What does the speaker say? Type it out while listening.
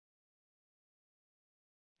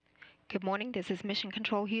Good morning, this is Mission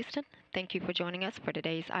Control Houston. Thank you for joining us for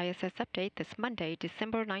today's ISS update this Monday,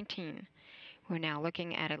 December 19. We're now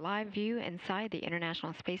looking at a live view inside the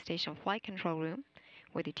International Space Station Flight Control Room,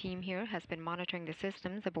 where the team here has been monitoring the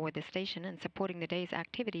systems aboard the station and supporting the day's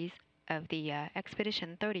activities of the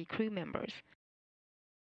Expedition 30 crew members.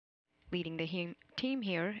 Leading the team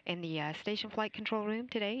here in the Station Flight Control Room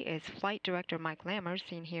today is Flight Director Mike Lammers,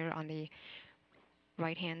 seen here on the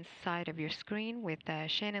right-hand side of your screen with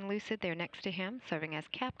Shannon Lucid there next to him, serving as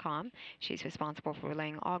Capcom. She's responsible for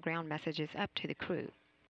relaying all ground messages up to the crew.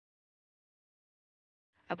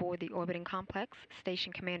 Aboard the orbiting complex,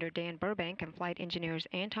 Station Commander Dan Burbank and flight engineers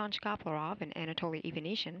Anton Shkoplerov and Anatoly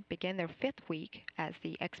Ivanishin began their 5th week as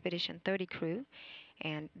the Expedition 30 crew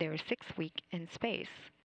and their 6th week in space.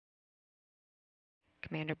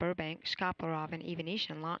 Commander Burbank, Shkoplerov, and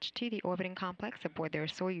Ivanishin launched to the orbiting complex aboard their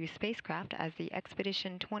Soyuz spacecraft as the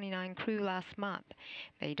Expedition 29 crew last month.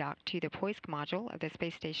 They docked to the Poisk module of the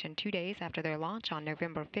space station 2 days after their launch on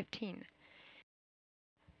November 15.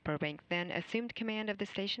 Burbank then assumed command of the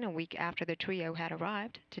station a week after the trio had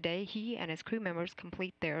arrived. Today, he and his crew members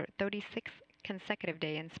complete their 36th consecutive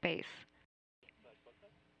day in space.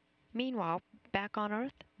 Meanwhile, back on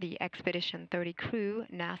Earth, the Expedition 30 crew,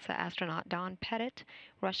 NASA astronaut Don Pettit,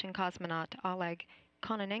 Russian cosmonaut Oleg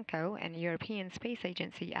Kononenko, and European Space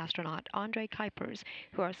Agency astronaut Andrei Kuipers,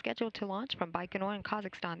 who are scheduled to launch from Baikonur in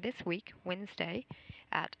Kazakhstan this week, Wednesday,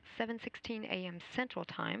 at 7:16 a.m. Central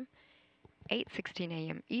Time, 8:16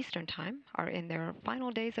 a.m. Eastern Time, are in their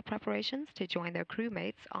final days of preparations to join their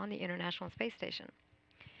crewmates on the International Space Station.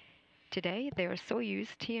 Today, their Soyuz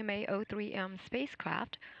TMA-03M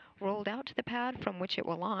spacecraft rolled out to the pad from which it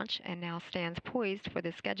will launch and now stands poised for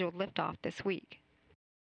the scheduled liftoff this week.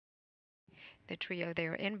 The trio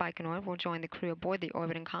there in Baikonur will join the crew aboard the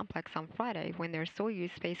orbiting complex on Friday when their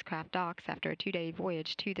Soyuz spacecraft docks after a 2-day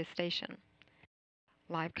voyage to the station.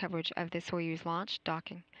 Live coverage of the Soyuz launch,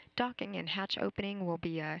 docking, and hatch opening will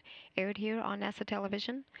be aired here on NASA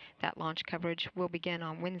television. That launch coverage will begin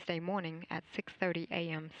on Wednesday morning at 6:30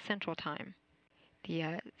 a.m. Central Time.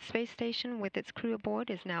 The space station with its crew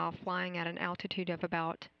aboard is now flying at an altitude of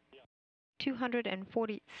about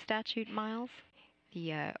 240 statute miles.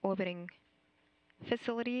 The orbiting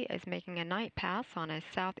facility is making a night pass on a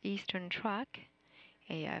southeastern track.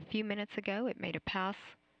 A few minutes ago, it made a pass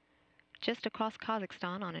just across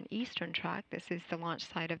Kazakhstan on an eastern track. This is the launch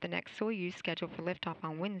site of the next Soyuz scheduled for liftoff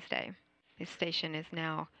on Wednesday. This station is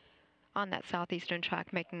now on that southeastern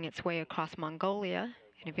track, making its way across Mongolia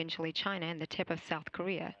and eventually China and the tip of South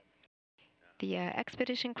Korea. The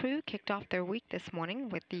expedition crew kicked off their week this morning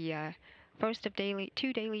with the first of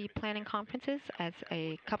two daily planning conferences as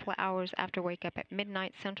a couple of hours after wake up at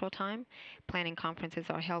midnight Central Time. Planning conferences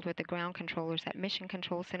are held with the ground controllers at mission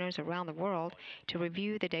control centers around the world to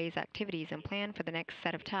review the day's activities and plan for the next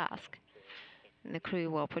set of tasks. The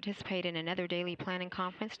crew will participate in another daily planning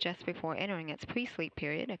conference just before entering its pre-sleep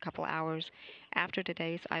period, a couple hours after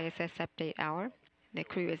today's ISS update hour. The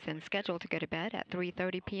crew is then scheduled to go to bed at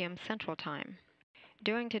 3:30 p.m. Central Time.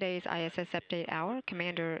 During today's ISS update hour,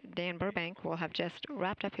 Commander Dan Burbank will have just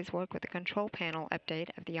wrapped up his work with the control panel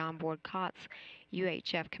update of the onboard COTS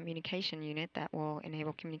UHF communication unit that will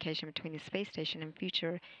enable communication between the space station and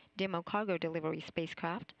future demo cargo delivery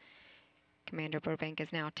spacecraft. Commander Burbank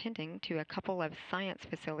is now tending to a couple of science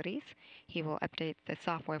facilities. He will update the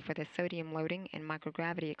software for the sodium loading and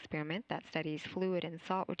microgravity experiment that studies fluid and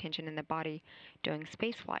salt retention in the body during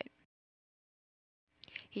spaceflight.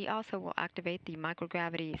 He also will activate the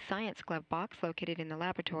microgravity science glove box located in the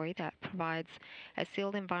laboratory that provides a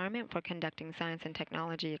sealed environment for conducting science and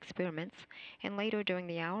technology experiments, and later during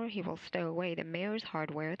the hour he will stow away the MARES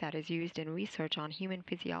hardware that is used in research on human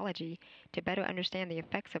physiology to better understand the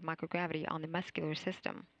effects of microgravity on the muscular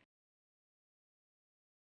system.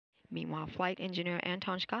 Meanwhile, flight engineer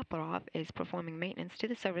Anton Shkoplerov is performing maintenance to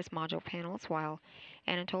the service module panels while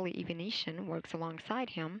Anatoly Ivanishin works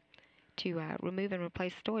alongside him to remove and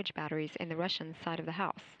replace storage batteries in the Russian side of the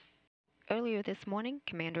house. Earlier this morning,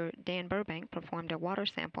 Commander Dan Burbank performed a water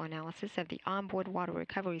sample analysis of the onboard water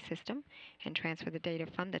recovery system and transferred the data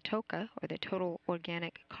from the TOCA, or the Total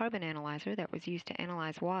Organic Carbon Analyzer, that was used to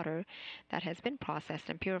analyze water that has been processed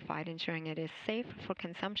and purified, ensuring it is safe for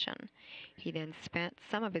consumption. He then spent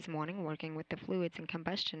some of his morning working with the fluids and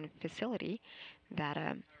combustion facility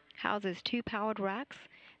that houses 2 powered racks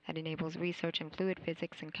that enables research in fluid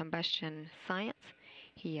physics and combustion science.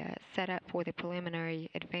 He set up for the preliminary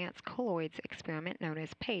advanced colloids experiment known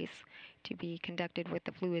as PACE to be conducted with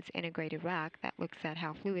the fluids integrated rack that looks at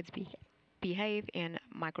how fluids behave in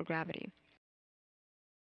microgravity.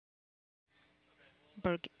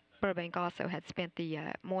 Burbank also had spent the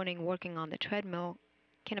morning working on the treadmill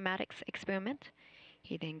kinematics experiment.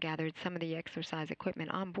 He then gathered some of the exercise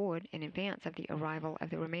equipment on board in advance of the arrival of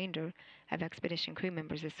the remainder of expedition crew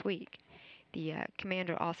members this week. The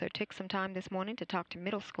commander also took some time this morning to talk to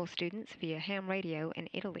middle school students via ham radio in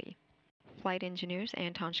Italy. Flight engineers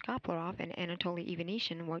Anton Shkaplerov and Anatoly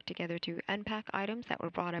Ivanishin worked together to unpack items that were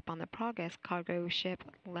brought up on the Progress cargo ship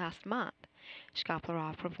last month.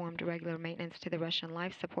 Shkaplerov performed regular maintenance to the Russian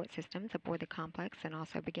life support systems aboard the complex and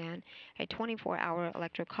also began a 24-hour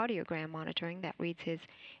electrocardiogram monitoring that reads his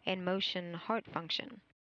in-motion heart function.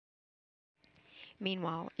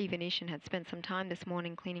 Meanwhile, Ivanishin had spent some time this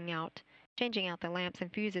morning changing out the lamps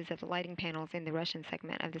and fuses of the lighting panels in the Russian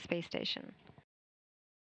segment of the space station.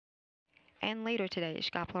 And later today,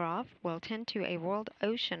 Shkaplerov will tend to a world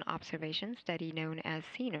ocean observation study known as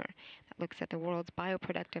SENER that looks at the world's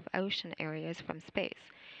bioproductive ocean areas from space.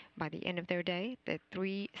 By the end of their day, the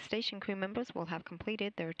 3 station crew members will have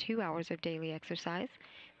completed their 2 hours of daily exercise.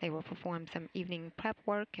 They will perform some evening prep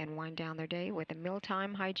work and wind down their day with a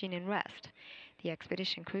mealtime, hygiene, and rest. The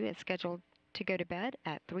expedition crew is scheduled to go to bed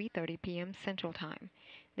at 3:30 p.m. Central Time.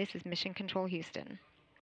 This is Mission Control Houston.